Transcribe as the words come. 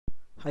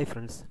Hi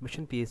friends,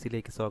 mission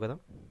PSCയിലേക്ക് സ്വാഗതം.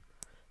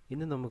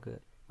 ഇന്ന് നമുക്ക്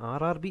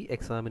RRB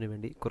എക്സാമിന്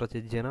വേണ്ടി കുറച്ച്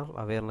ജനറൽ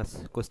അവയർനെസ്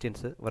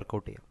ക്വസ്റ്റ്യൻസ്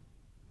വർക്കൗട്ട് ചെയ്യാം.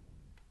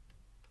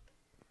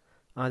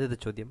 ആദ്യത്തെ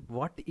ചോദ്യം,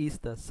 what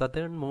is the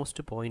southern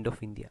most point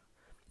of India?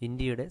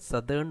 ഇന്ത്യയുടെ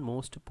സദേൺ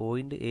മോസ്റ്റ്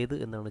പോയിൻ്റ് ഏത്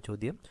എന്നാണ്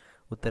ചോദ്യം.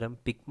 ഉത്തരം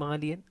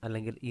പിഗ്മാലിയൻ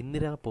അല്ലെങ്കിൽ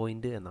ഇന്ദിരാ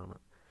പോയിൻ്റ് എന്നാണ്.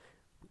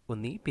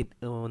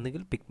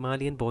 ഒന്നുകിൽ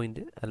പിഗ്മാലിയൻ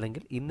പോയിൻ്റ്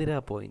അല്ലെങ്കിൽ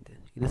ഇന്ദിരാ പോയിൻ്റ്.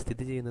 ഇത്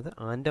സ്ഥിതി ചെയ്യുന്നത്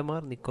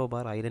Andaman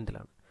Nicobar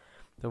ഐലൻഡിലാണ്.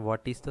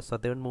 What is the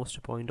southern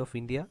most point of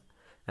India?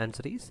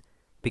 Answer is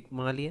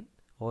Pygmalion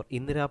or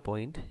Indira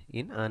Point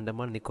in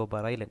Andaman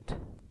Nicobar Island.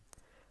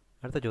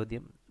 അടുത്ത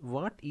ചോദ്യം,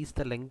 what is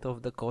the length of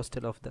the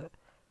coastal of the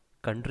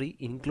country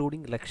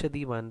including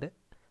Lakshadweep and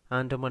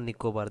Andaman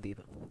Nicobar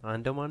ദ്വീപ്?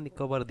 ആൻഡമാൻ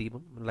നിക്കോബാർ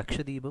ദ്വീപും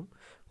ലക്ഷദ്വീപും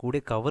കൂടെ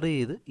cover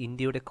ചെയ്ത്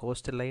ഇന്ത്യയുടെ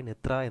coastal line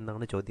എത്ര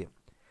എന്നാണ് ചോദ്യം.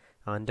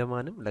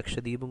 ആൻഡമാനും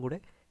ലക്ഷദ്വീപും കൂടെ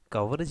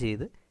കവർ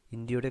ചെയ്ത്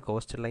ഇന്ത്യയുടെ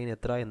കോസ്റ്റൽ ലൈൻ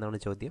എത്ര എന്നാണ്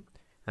ചോദ്യം.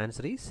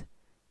 ആൻസർ ഈസ്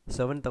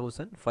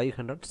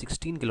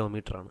 7516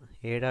 കിലോമീറ്റർ ആണ്.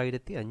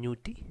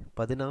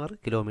 7516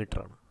 കിലോമീറ്റർ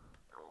ആണ്.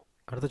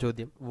 അടുത്ത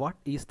ചോദ്യം, what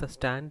is the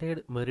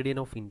standard Meridian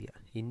of India?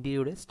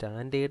 ഇന്ത്യയുടെ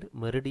സ്റ്റാൻഡേർഡ്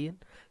മെറിഡിയൻ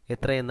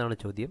എത്ര എന്നാണ്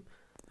ചോദ്യം.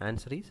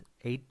 Answer is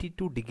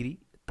 82 degree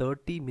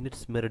 30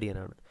 minutes Meridian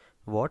ആണ്.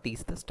 What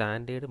is the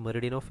standard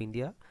Meridian of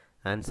India?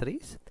 Answer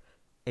is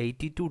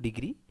 82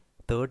 degree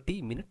 30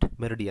 minute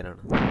Meridian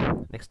ആണ്.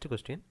 Next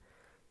question,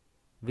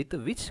 with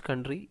which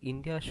country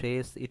India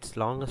shares it's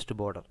longest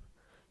border?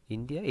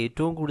 India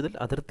ഏറ്റവും കൂടുതൽ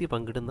അതിർത്തി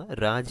പങ്കിടുന്ന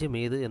രാജ്യം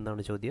ഏത്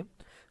എന്നാണ് ചോദ്യം.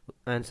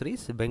 Answer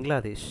is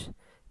Bangladesh.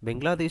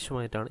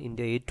 ബംഗ്ലാദേശുമായിട്ടാണ്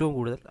ഇന്ത്യ ഏറ്റവും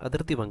കൂടുതൽ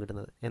അതിർത്തി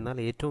പങ്കിടുന്നത്. എന്നാൽ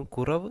ഏറ്റവും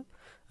കുറവ്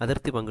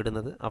അതിർത്തി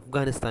പങ്കിടുന്നത്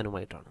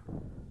അഫ്ഗാനിസ്ഥാനുമായിട്ടാണ്.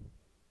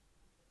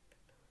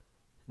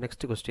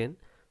 Next question,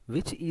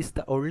 which is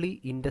the only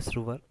Indus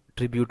river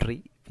tributary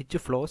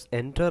which flows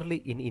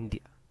entirely in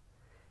India?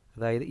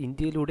 അതായത്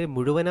ഇന്ത്യയിലൂടെ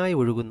മുഴുവനായി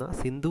ഒഴുകുന്ന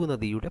സിന്ധു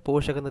നദിയുടെ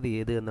പോഷക നദി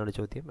ഏത് എന്നാണ്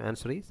ചോദ്യം.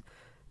 Answer is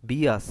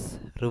Beas.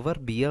 River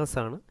Beas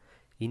ആണ്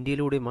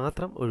ഇന്ത്യയിലൂടെ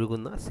മാത്രം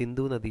ഒഴുകുന്ന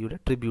സിന്ധു നദിയുടെ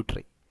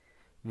tributary.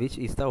 Which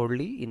is the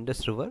only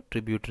Indus river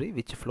tributary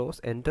which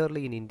flows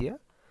entirely in India?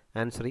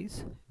 Answer is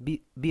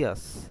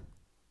Beas.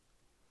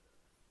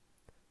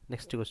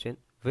 Next question,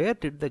 where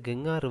did the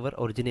Ganga river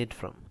originate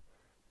from?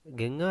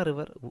 Ganga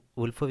river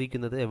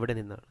ഉത്ഭവിക്കുന്നത് എവിടെ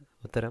നിന്നാണ്?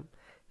 ഉത്തരം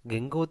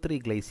ഗംഗോത്രി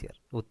ഗ്ലേസിയർ.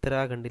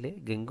 ഉത്തരാഖണ്ഡിലെ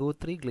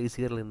ഗംഗോത്രി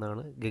ഗ്ലേസിയറിൽ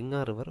നിന്നാണ്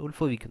ഗംഗ റിവർ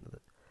ഉത്ഭവിക്കുന്നത്.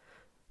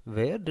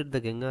 Where did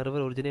the Ganga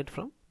river originate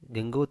from?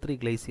 Gangotri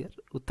glacier,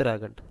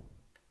 Uttarakhand.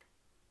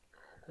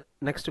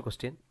 Next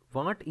question,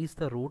 what is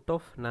the route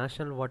of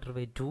National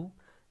Waterway 2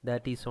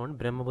 that is on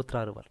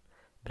Brahmaputra River?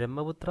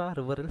 Brahmaputra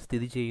റിവറിൽ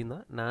സ്ഥിതി ചെയ്യുന്ന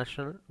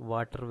national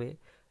waterway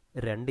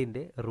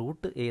 2ൻ്റെ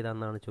root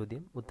ഏതാണെന്നാണ്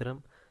ചോദ്യം. ഉത്തരം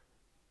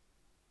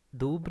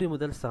ധൂബ്രി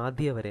മുതൽ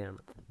സാധ്യ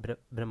വരെയാണ്.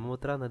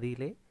 ബ്രഹ്മപുത്ര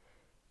നദിയിലെ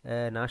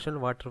നാഷണൽ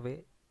വാട്ടർവേ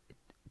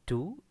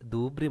 2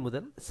 ധൂബ്രി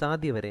മുതൽ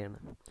സാധ്യ വരെയാണ്.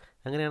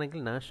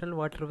 അങ്ങനെയാണെങ്കിൽ നാഷണൽ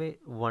വാട്ടർവേ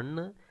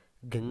 1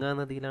 ഗംഗാ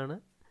നദിയിലാണ്.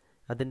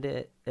 അതിൻ്റെ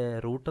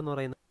റൂട്ട് എന്ന്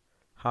പറയുന്നത്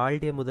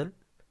ഹാൾഡിയ മുതൽ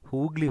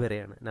ഹൂഗ്ലി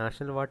വരെയാണ്.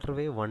 നാഷണൽ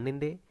വാട്ടർവേ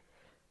 1ൻ്റെ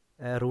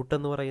റൂട്ട്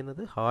എന്ന്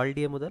പറയുന്നത്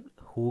ഹാൾഡിയ മുതൽ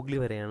ഹൂഗ്ലി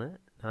വരെയാണ്.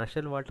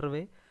 നാഷണൽ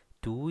വാട്ടർവേ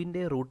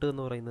 2ൻ്റെ റൂട്ട്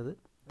എന്ന് പറയുന്നത്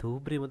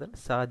ധൂബ്രി മുതൽ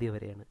സാധ്യ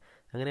വരെയാണ്.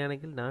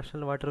 അങ്ങനെയാണെങ്കിൽ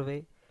നാഷണൽ വാട്ടർവേ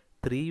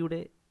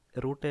 3യുടെ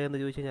റൂട്ട്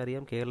എന്ന് ചോദിച്ചു കഴിഞ്ഞാൽ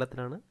അറിയാം,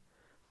 കേരളത്തിലാണ്.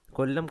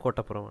 കൊല്ലം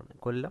കോട്ടപ്പുറമാണ്.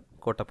 കൊല്ലം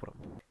കോട്ടപ്പുറം.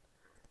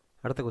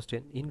 അടുത്ത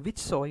question, in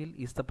which soil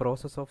is the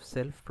process of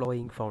self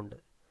ploughing found?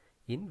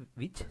 In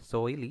which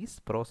soil is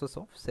process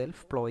of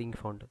self ploughing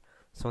found?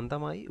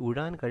 സ്വന്തമായി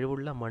ഉഴാൻ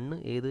കഴിവുള്ള മണ്ണ്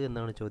ഏത്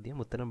എന്നാണ് ചോദ്യം.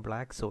 ഉത്തരം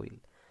ബ്ലാക്ക് സോയിൽ.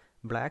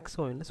 ബ്ലാക്ക്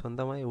സോയിലിന്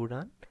സ്വന്തമായി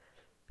ഉഴാൻ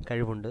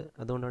കഴിവുണ്ട്.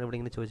 അതുകൊണ്ടാണ് ഇവിടെ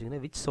ഇങ്ങനെ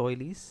ചോദിച്ചിരിക്കുന്നത്, which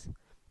soil is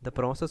the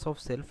process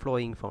of self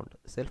flowing found?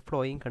 Self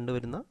flowing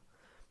കണ്ടുവരുന്ന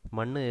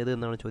മണ്ണ് ഏത്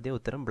എന്നാണ് ചോദ്യം.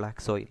 ഉത്തരം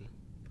black soil.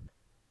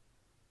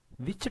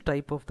 Which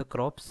type of the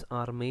crops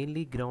R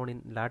mainly grown in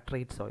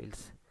laterite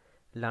soils?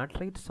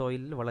 Laterite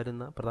സോയിലിൽ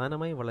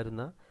പ്രധാനമായി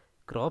വളരുന്ന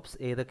ക്രോപ്സ്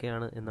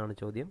ഏതൊക്കെയാണ് എന്നാണ്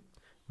ചോദ്യം.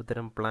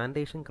 ഉത്തരം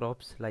plantation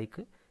crops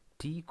like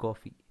tea,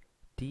 coffee.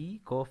 Tea,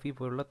 coffee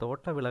പോലുള്ള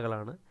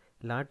തോട്ടവിളകളാണ്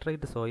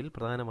ലാറ്ററൈറ്റ് സോയിൽ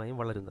പ്രധാനമായും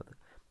വളരുന്നത്.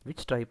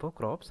 Which type of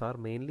crops R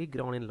mainly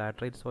grown in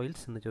laterite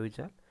soils എന്ന്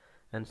ചോദിച്ചാൽ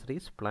answer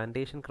is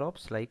plantation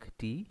crops like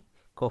tea,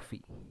 coffee.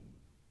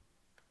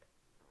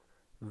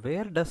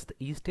 Where does the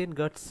eastern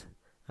guts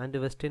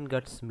and western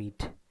guts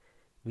meet?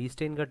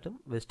 Eastern ഘട്ടും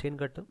western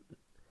ഘട്ടും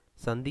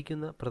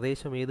സന്ധിക്കുന്ന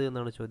പ്രദേശം ഏത്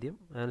എന്നാണ് ചോദ്യം.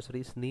 Answer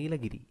is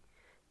Nilgiri.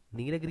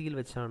 നീലഗിരിയിൽ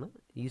വെച്ചാണ്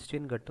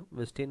eastern ഘട്ടും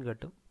western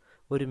ഘട്ടും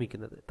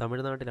ഒരുമിക്കുന്നത്.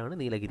 തമിഴ്നാട്ടിലാണ്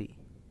Nilgiri.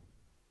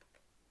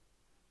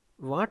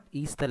 What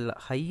is the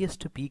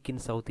highest peak in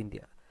south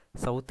India?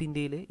 South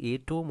ഇന്ത്യയിലെ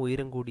ഏറ്റവും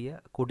ഉയരം കൂടിയ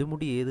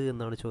കൊടുമുടി ഏത്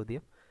എന്നാണ്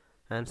ചോദ്യം.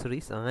 Answer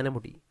is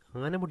Anamudi.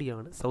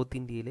 ആനമുടിയാണ് സൗത്ത്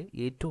ഇന്ത്യയിലെ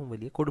ഏറ്റവും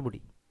വലിയ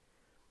കൊടുമുടി.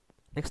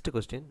 Next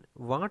question,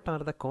 what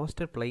are the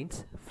coastal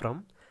planes from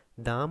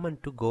Daman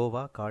to Goa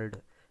called?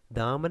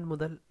 Daman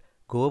മുതൽ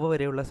ഗോവ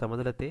വരെയുള്ള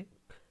സമതലത്തെ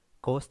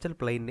കോസ്റ്റൽ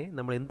പ്ലെയിനെ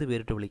നമ്മൾ എന്ത്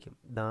പേരിട്ട് വിളിക്കും?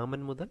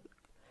 ദാമൻ മുതൽ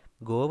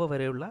ഗോവ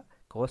വരെയുള്ള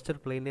കോസ്റ്റൽ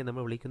പ്ലെയിനെ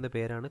നമ്മൾ വിളിക്കുന്ന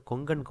പേരാണ്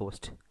കൊങ്കൺ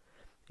കോസ്റ്റ്.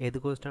 ഏത്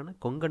കോസ്റ്റാണ്?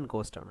 കൊങ്കൺ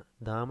കോസ്റ്റാണ്.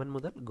 ദാമൻ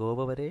മുതൽ ഗോവ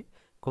വരെ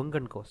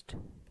Konkan cost.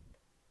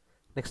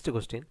 Next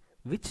question,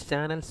 which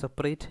channel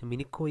separate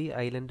Minicoy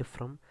island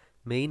from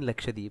main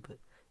Lakshadweep?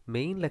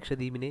 Main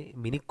ലക്ഷദ്വീപിനെ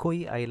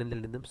Minicoy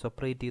ഐലൻഡിൽ നിന്നും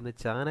സെപ്പറേറ്റ് ചെയ്യുന്ന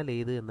ചാനൽ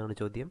ഏത് എന്നാണ്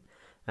ചോദ്യം.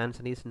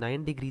 Answer is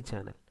 9 degree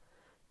channel.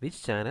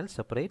 Which channel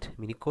separate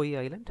Minicoy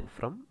island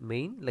from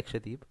main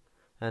Lakshadweep?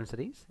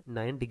 Answer is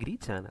 9 degree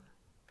channel.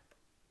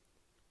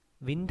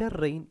 Winter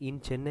rain in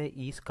Chennai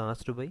is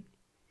caused by.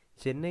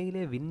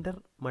 ചെന്നൈയിലെ winter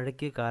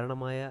മഴയ്ക്ക്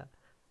കാരണമായ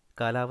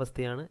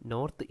കാലാവസ്ഥയാണ്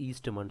north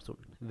east monsoon.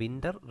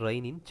 Winter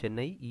rain in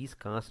Chennai is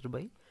caused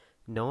by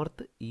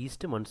north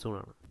east monsoon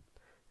ആണ്.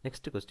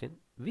 Next question,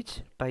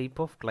 which type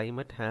of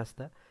climate has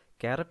the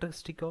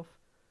characteristic of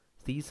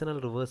seasonal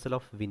reversal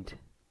of wind?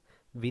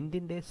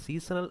 വിൻഡിൻ്റെ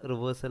seasonal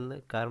റിവേഴ്സലിന്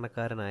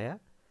കാരണക്കാരനായ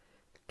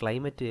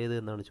climate ഏത്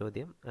എന്നാണ്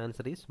ചോദ്യം.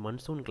 Answer is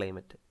monsoon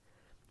climate.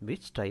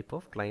 Which type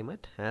of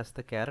climate has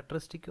the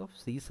characteristic of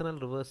seasonal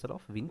reversal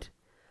of wind?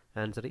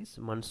 Answer is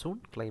monsoon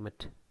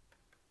climate.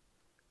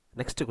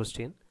 Next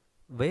question,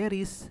 where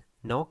is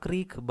no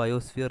creek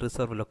biosphere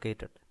reserve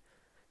located?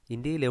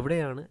 ഇന്ത്യയിൽ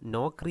എവിടെയാണ്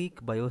no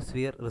creek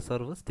biosphere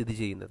reserve സ്ഥിതി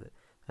ചെയ്യുന്നത്?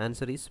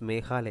 Answer is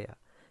Meghalaya.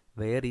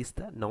 Where is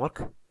the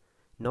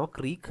no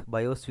creek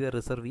biosphere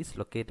reserve is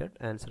located?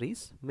 Answer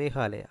is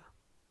Meghalaya.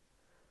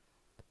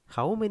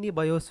 How many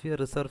biosphere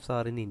reserves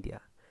are in India?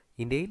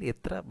 ഇന്ത്യയിൽ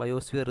എത്ര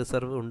biosphere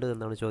reserve ഉണ്ട്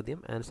എന്നാണ്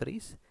ചോദ്യം. Answer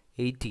is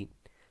 18.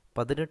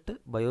 18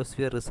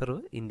 biosphere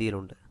reserve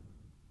ഇന്ത്യയിലുണ്ട്.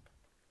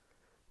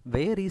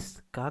 Where is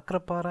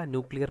Kakrapar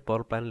nuclear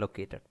power plant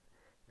located?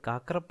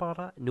 Kakrapar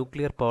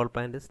nuclear power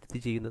plant സ്ഥിതി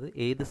ചെയ്യുന്നത്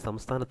ഏത്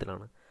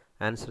സംസ്ഥാനത്തിലാണ്?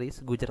 Answer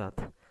is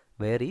Gujarat.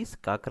 Where is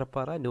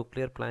Kakrapar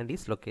nuclear plant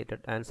is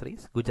located? Answer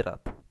is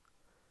Gujarat.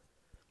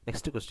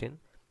 Next question,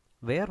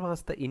 wear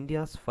was the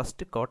India's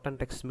first cotton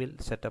Tex mill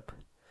setup?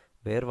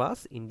 Wear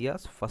was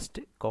India's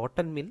first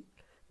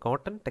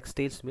cotton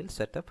textiles mill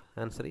setup?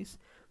 Answer is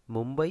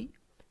Mumbai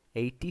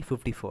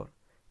 1854.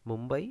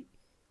 Mumbai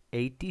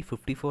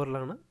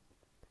 1854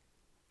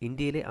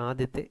 ഇന്ത്യയിലെ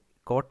ആദ്യത്തെ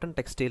cotton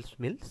textiles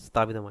mill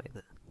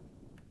സ്ഥാപിതമായത്.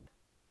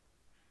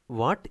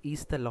 What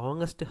is the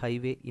longest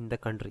highway in the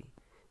country?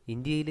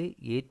 ഇന്ത്യയിലെ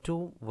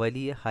ഏറ്റവും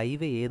വലിയ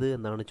highway ഏത്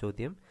എന്നാണ്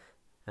ചോദ്യം.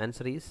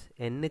 Answer is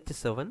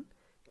NH7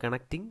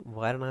 connecting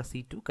Varanasi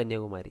to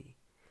Kanyakumari.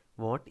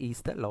 What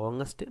is the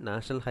longest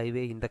national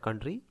highway in the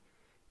country?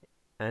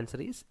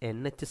 Answer is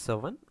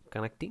NH7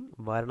 connecting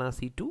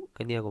Varanasi to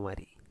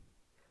Kanyakumari.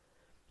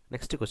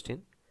 Next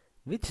question,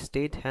 which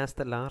state has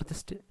the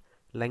largest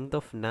length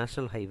of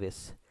national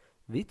highways?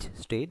 Which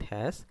state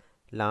has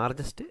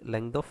largest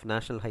length of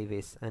national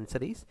highways?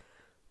 Answer is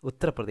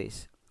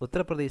Uttar Pradesh.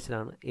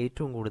 ഉത്തർപ്രദേശിലാണ്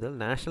ഏറ്റവും കൂടുതൽ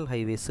national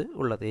highways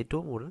ഉള്ളത്.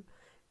 ഏറ്റവും കൂടുതൽ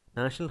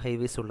national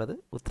highways ഉള്ളത്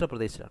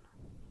ഉത്തർപ്രദേശിലാണ്.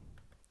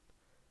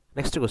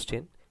 Next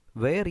question,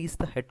 where is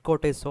the head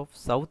quarters of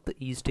south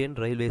eastern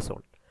railway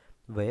zone?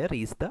 Where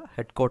is the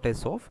head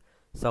quarters of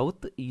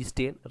south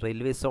eastern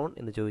railway zone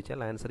എന്ന് ചോദിച്ചാൽ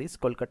answer is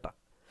Kolkata.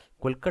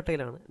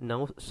 കൊൽക്കത്തയിലാണ്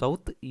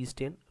south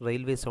eastern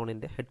railway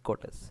സോണിൻ്റെ head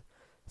quarters.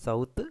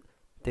 South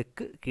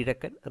തെക്ക്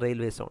കിഴക്കൻ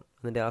railway zone,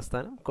 അതിൻ്റെ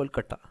ആസ്ഥാനം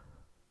Kolkata.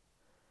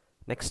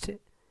 Next,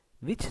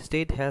 which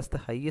state has the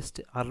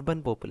highest urban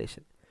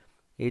population?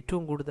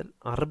 ഏറ്റവും കൂടുതൽ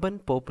urban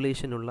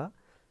പോപ്പുലേഷനുള്ള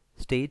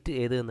state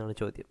ഏത് എന്നാണ്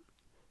ചോദ്യം.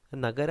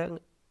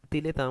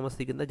 നഗരത്തിലെ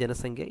താമസിക്കുന്ന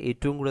ജനസംഖ്യ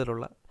ഏറ്റവും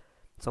കൂടുതലുള്ള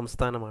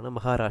സംസ്ഥാനമാണ്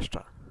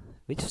Maharashtra.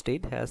 Which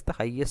state has the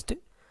highest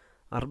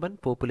urban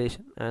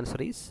population?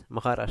 Answer is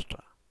Maharashtra.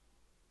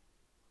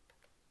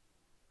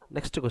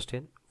 Next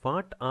question,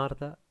 what are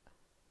the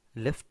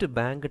left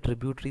bank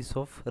tributaries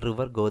of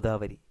river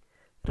Godavari?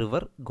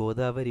 River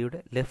ഗോദാവരിയുടെ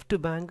left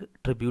bank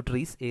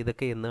tributaries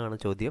ഏതൊക്കെ എന്നാണ്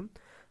ചോദ്യം.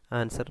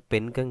 Answer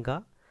Penganga,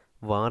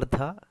 Wardha,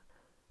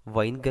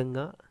 Wainganga,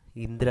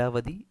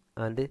 Indravati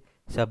and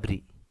Sabari.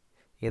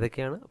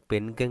 ഏതൊക്കെയാണ്?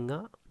 Penganga,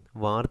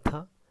 Wardha,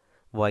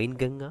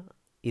 Wainganga,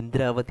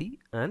 Indravati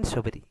and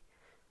Sabari.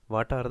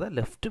 What are the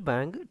left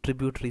bank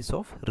tributaries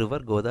of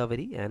river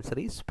Godavari? Answer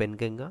is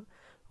Penganga,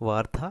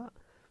 Wardha,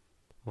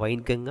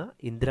 Wainganga,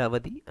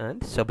 Indravati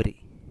and Sabari.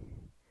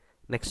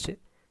 Next,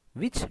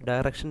 which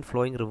direction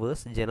flowing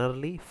reverse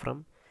generally from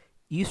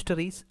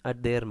ഈസ്റ്ററീസ്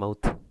at there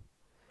mouth?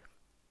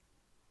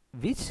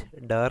 Which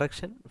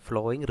direction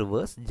flowing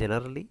reverse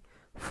generally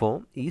form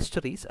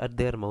ഈസ്റ്ററീസ് at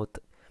there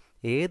mouth?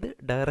 ഏത്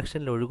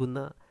ഡയറക്ഷനിൽ ഒഴുകുന്ന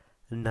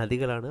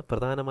നദികളാണ്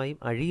പ്രധാനമായും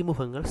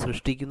അഴിമുഖങ്ങൾ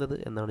സൃഷ്ടിക്കുന്നത്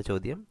എന്നാണ്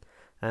ചോദ്യം.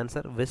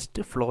 Answer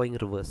west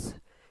flowing reverse.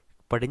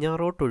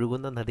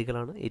 പടിഞ്ഞാറോട്ടൊഴുകുന്ന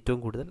നദികളാണ് ഏറ്റവും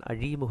കൂടുതൽ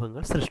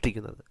അഴിമുഖങ്ങൾ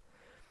സൃഷ്ടിക്കുന്നത്.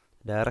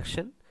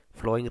 Direction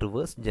flowing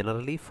rivers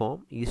generally form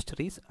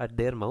estuaries at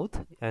their mouth.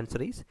 Answer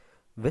is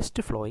west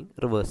flowing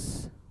rivers.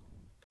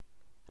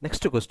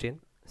 Next question,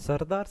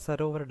 Sardar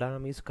Sarovar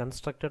Dam is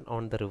constructed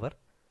on the river.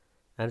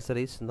 Answer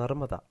is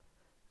Narmada.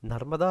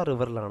 Narmada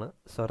riverലാണ്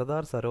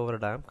Sardar Sarovar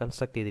dam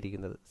construct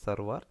ചെയ്തിരിക്കുന്നത്.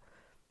 Sardar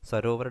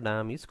Sarovar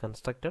dam is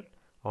constructed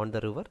on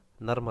the river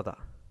Narmada.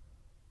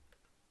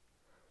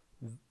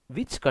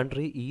 Which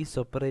country is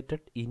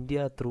separated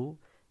India through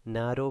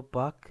narrow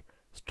pack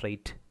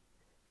straight?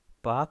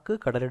 Pack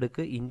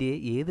കടലെടുക്ക് ഇന്ത്യയെ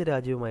ഏത്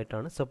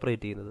രാജ്യവുമായിട്ടാണ്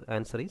separate ചെയ്യുന്നത്?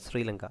 Answer is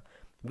Sri Lanka.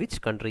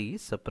 Which country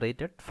is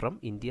separated from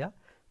India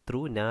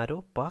through narrow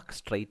pack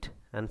straight?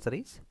 Answer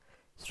is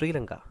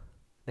Sri Lanka.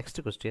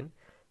 Next question,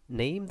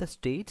 name the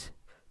States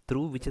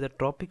through which the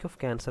Tropic of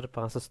Cancer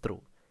passes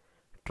through.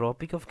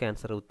 Tropic of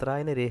cancer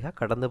ഉത്തരായന രേഖ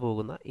കടന്നു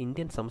പോകുന്ന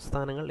Indian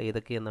സംസ്ഥാനങ്ങൾ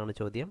ഏതൊക്കെയെന്നാണ്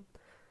ചോദ്യം.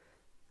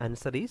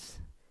 Answer is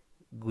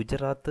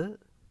Gujarat,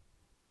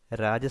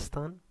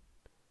 Rajasthan,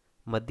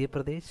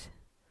 Madhya Pradesh,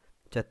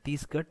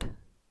 Chhattisgarh,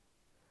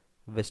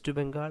 west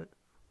Bengal,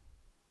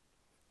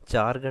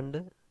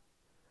 Jharkhand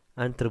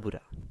and Tripura.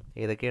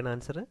 ഏതൊക്കെയാണ്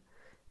answer?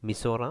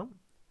 Mizoram,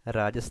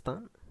 Rajasthan,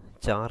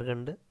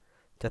 Jharkhand,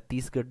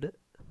 Chhattisgarh,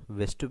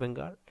 west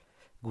Bengal,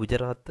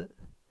 Gujarat,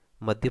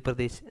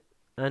 Madhya Pradesh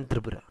and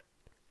Tripura.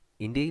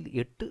 ഇന്ത്യയിൽ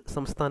 8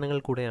 സംസ്ഥാനങ്ങൾ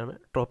കൂടെയാണ്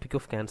tropic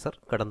of cancer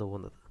കടന്നു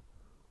പോകുന്നത്.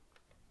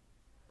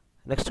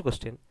 Next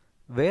question,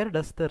 where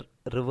does the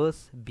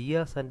reverse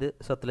Beas and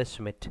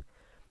Sutlej met?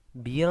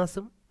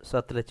 ബിയാസും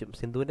സത്ലജും,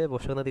 സിന്ധുവിൻ്റെ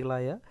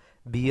പോഷകനദികളായ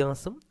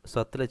ബിയാസും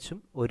സത്ലജും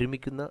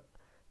ഒരുമിക്കുന്ന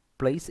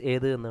place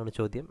ഏത് എന്നാണ്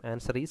ചോദ്യം.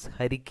 Answer is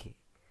Harike.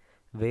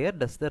 Where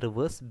does the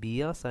reverse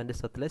Beas and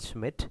Sutlej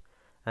met?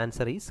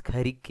 Answer is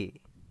Harike.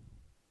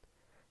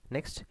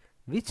 Next,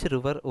 which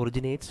river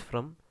originates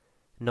from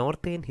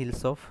northern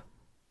hills of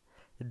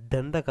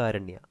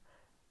ദന്തകാരണ്യ?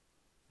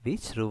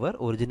 Which river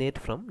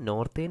originate from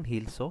northern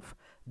hills of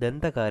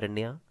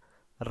ദന്തകാരണ്യ,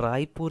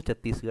 Raipur,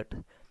 Chhattisgarh.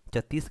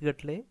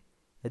 ഛത്തീസ്ഗഡിലെ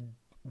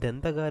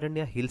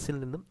ദന്തകാരണ്യ ഹിൽസിൽ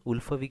നിന്നും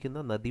ഉത്ഭവിക്കുന്ന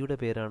നദിയുടെ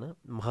പേരാണ്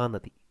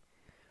Mahanadi.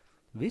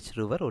 Which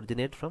river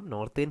originate from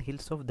northern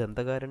hills of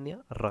ദന്തകാരണ്യ,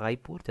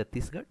 Raipur,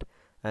 Chhattisgarh?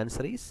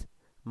 Answer is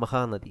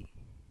Mahanadi.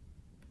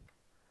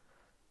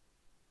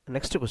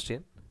 Next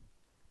question,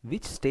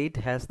 which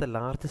state has the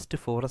largest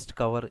forest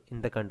cover in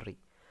the country?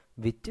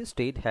 Which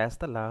state has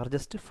the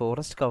largest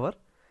forest cover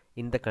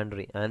in the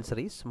country? Answer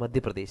is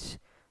Madhya Pradesh.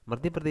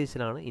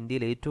 മധ്യപ്രദേശിലാണ്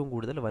ഇന്ത്യയിൽ ഏറ്റവും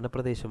കൂടുതൽ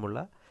വനപ്രദേശമുള്ള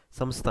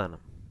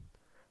സംസ്ഥാനം.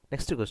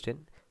 Next question,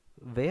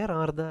 where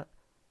are the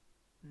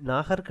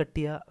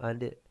നാഹർകട്ടിയ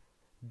and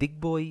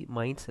ദിഗ്ബോയി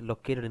mines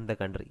located in the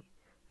country?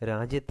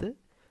 രാജ്യത്ത്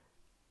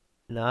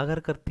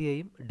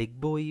നാഗർകർത്തിയയും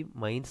ഡിഗ്ബോയിയും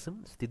മൈൻസും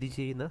സ്ഥിതി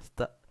ചെയ്യുന്ന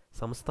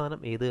സംസ്ഥാനം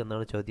ഏത്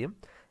എന്നാണ് ചോദ്യം.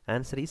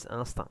 Answer is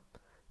Assam.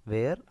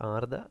 Where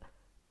are the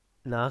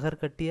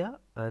നാഗർകട്ടിയ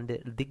and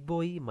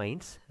ദിഗ്ബോയി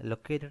mines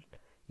located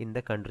in the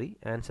country?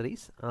 Answer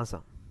is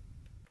Assam.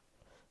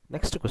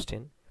 Next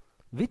question,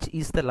 which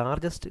is the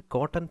largest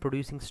cotton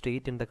producing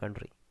state in the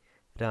country?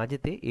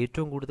 രാജ്യത്തെ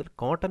ഏറ്റവും കൂടുതൽ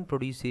കോട്ടൺ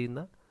പ്രൊഡ്യൂസ്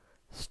ചെയ്യുന്ന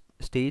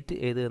സ്റ്റേറ്റ്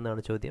ഏത്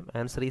എന്നാണ് ചോദ്യം.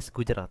 Answer is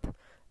Gujarat.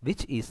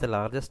 Which is the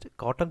largest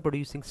cotton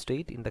producing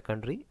state in the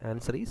country?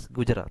 Answer is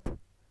Gujarat.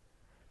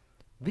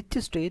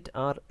 Which state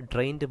R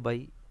drained by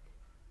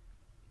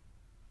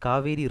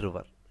Kaveri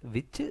river?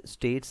 Which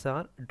States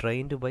R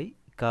drained by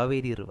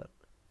Kaveri river?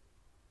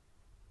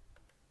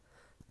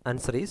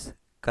 Answer is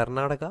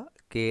Karnataka,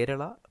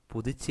 Kerala,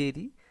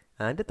 Puducherry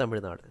and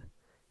Tamil Nadu.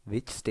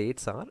 Which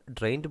States R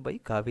drained by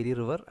Kaveri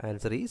river?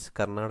 Answer is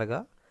Karnataka,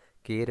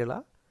 Kerala,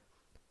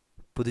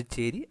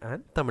 Puducherry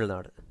and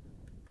Tamil Nadu.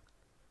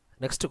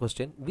 Next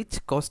question,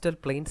 which coastal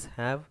planes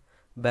have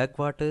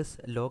ബാക്ക്വാട്ടേഴ്സ്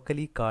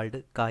locally called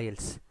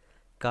kayals?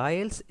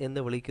 Kayals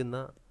എന്ന് വിളിക്കുന്ന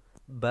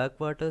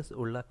ബാക്ക്വാട്ടേഴ്സ്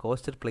ഉള്ള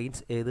coastal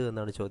planes ഏത്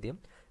എന്നാണ് ചോദ്യം.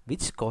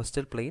 Which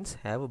coastal planes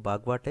have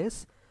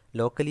ബാക്ക്വാട്ടേഴ്സ്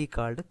locally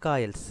called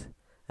kayals?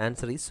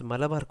 Answer is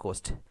Malabar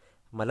cost.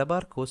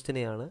 Malabar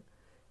കോസ്റ്റിനെയാണ്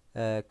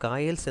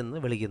kayals എന്ന്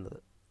വിളിക്കുന്നത്.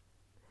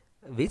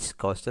 Which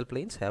coastal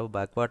planes have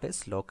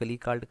ബാക്ക്വാട്ടേഴ്സ് locally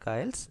called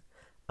kayals?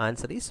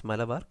 Answer is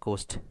Malabar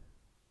cost.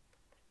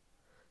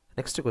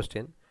 Next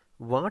question,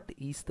 what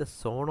is the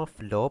zone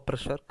of low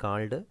pressure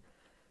called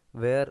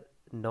where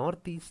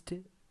north east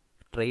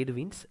trade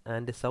winds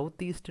and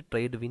south east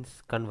trade winds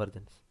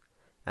convergence?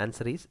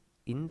 Answer is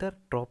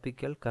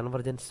intertropical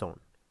convergence zone.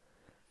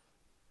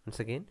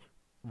 Once again,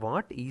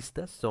 what is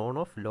the zone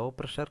of low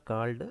pressure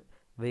called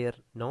where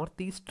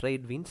north east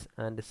trade winds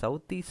and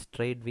south east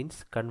trade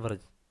winds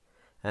converge?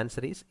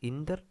 Answer is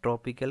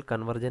intertropical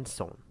convergence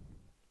zone.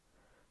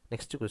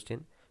 Next question,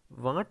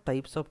 what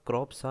types of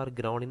crops are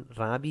grown in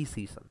Rabi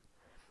season?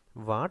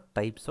 What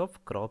types of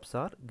crops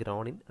are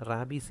grown in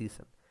Rabi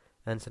season?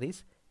 Answer is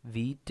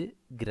wheat,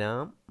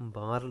 gram,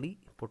 barley,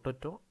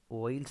 potato,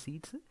 oil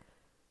seeds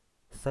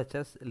such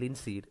as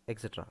linseed,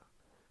 etc.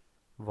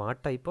 What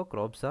type of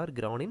crops are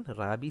grown in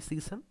Rabi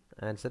season?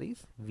 Answer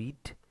is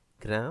wheat,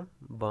 gram,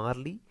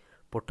 barley,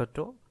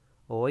 potato,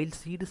 oil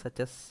seed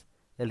such as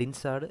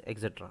linseed,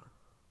 etc.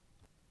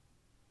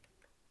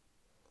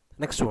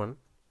 Next one,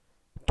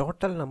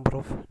 total number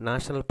of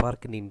national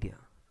park in India.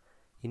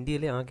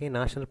 ഇന്ത്യയിലെ ആകെ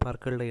national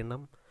പാർക്കുകളുടെ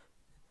എണ്ണം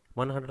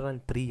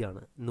 103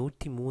 ആണ്.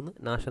 103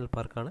 national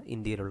പാർക്കാണ്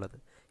ഇന്ത്യയിലുള്ളത്.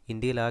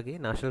 ഇന്ത്യയിലാകെ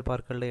national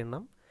പാർക്കുകളുടെ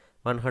എണ്ണം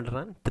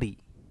 103.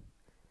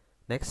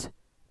 Next,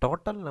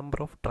 total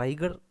number of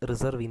tiger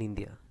reserve in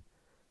India.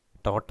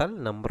 Total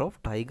number of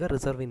tiger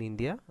reserve in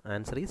India.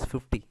 Answer is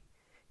 50.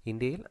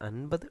 ഇന്ത്യയിൽ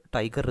 50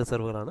 tiger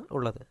റിസർവുകളാണ്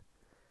ഉള്ളത്.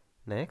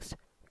 Next,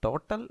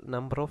 total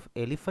number of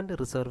elephant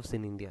reserves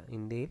in India.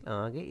 ഇന്ത്യയിൽ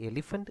ആകെ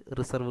എലിഫൻറ്റ്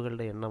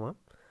റിസർവുകളുടെ എണ്ണമാണ്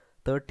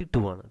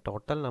 32 ആണ്.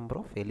 Total number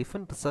of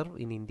elephant reserve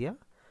in India.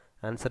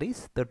 Answer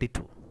is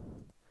 32.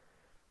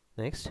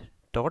 Next,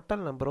 total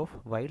number of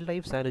wild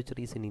life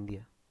sanctuaries in India.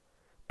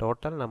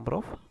 Total number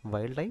of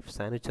wild life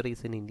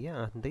sanctuaries in India.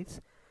 Answer is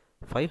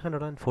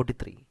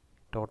 543.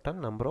 Total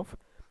number of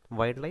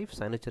wild life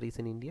sanctuaries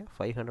in India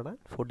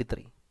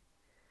 543.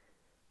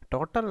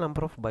 Total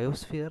number of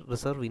biosphere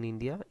reserve in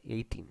India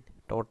 18.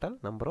 Total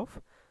number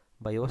of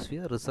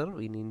biosphere reserve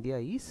in India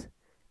is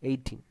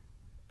 18.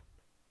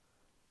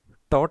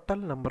 Total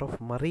number of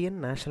marine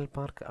national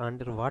park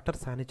and water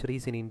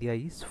sanctuaries in India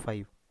is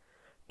 5.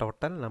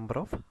 Total number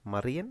of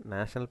marine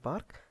national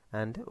park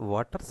and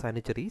water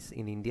sanctuaries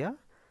in India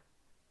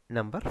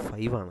number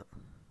 5 ആണ്.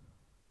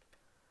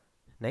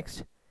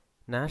 Next,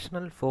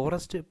 National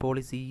Forest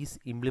Policy is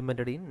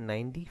implemented in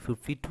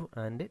 1952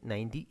 and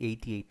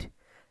 1988.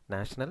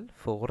 National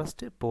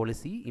Forest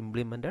Policy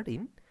implemented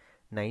in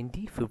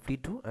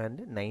 1952 and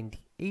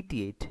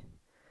 1988.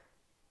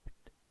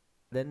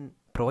 Then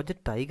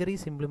Project Tiger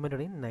is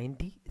implemented in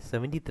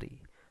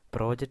 1973.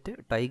 Project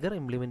Tiger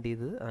implement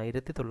ചെയ്തത്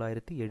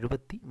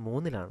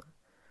 1973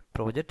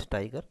 Project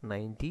Tiger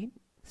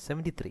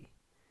 1973.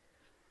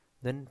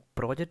 Then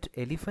Project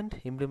Elephant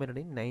implemented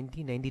in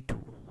 1992.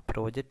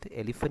 Project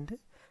Elephant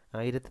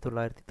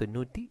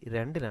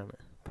 1992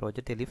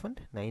 Project Elephant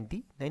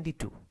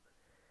 1992.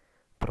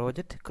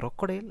 Project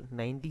Crocodile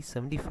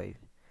 1975.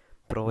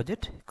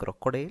 Project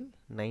Crocodile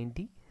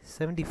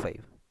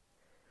 1975.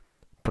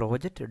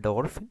 Project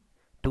Dolphin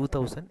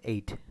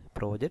 2008.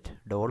 Project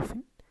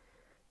Dolphin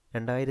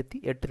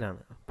 2008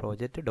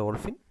 Project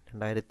Dolphin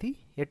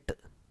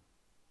 2008.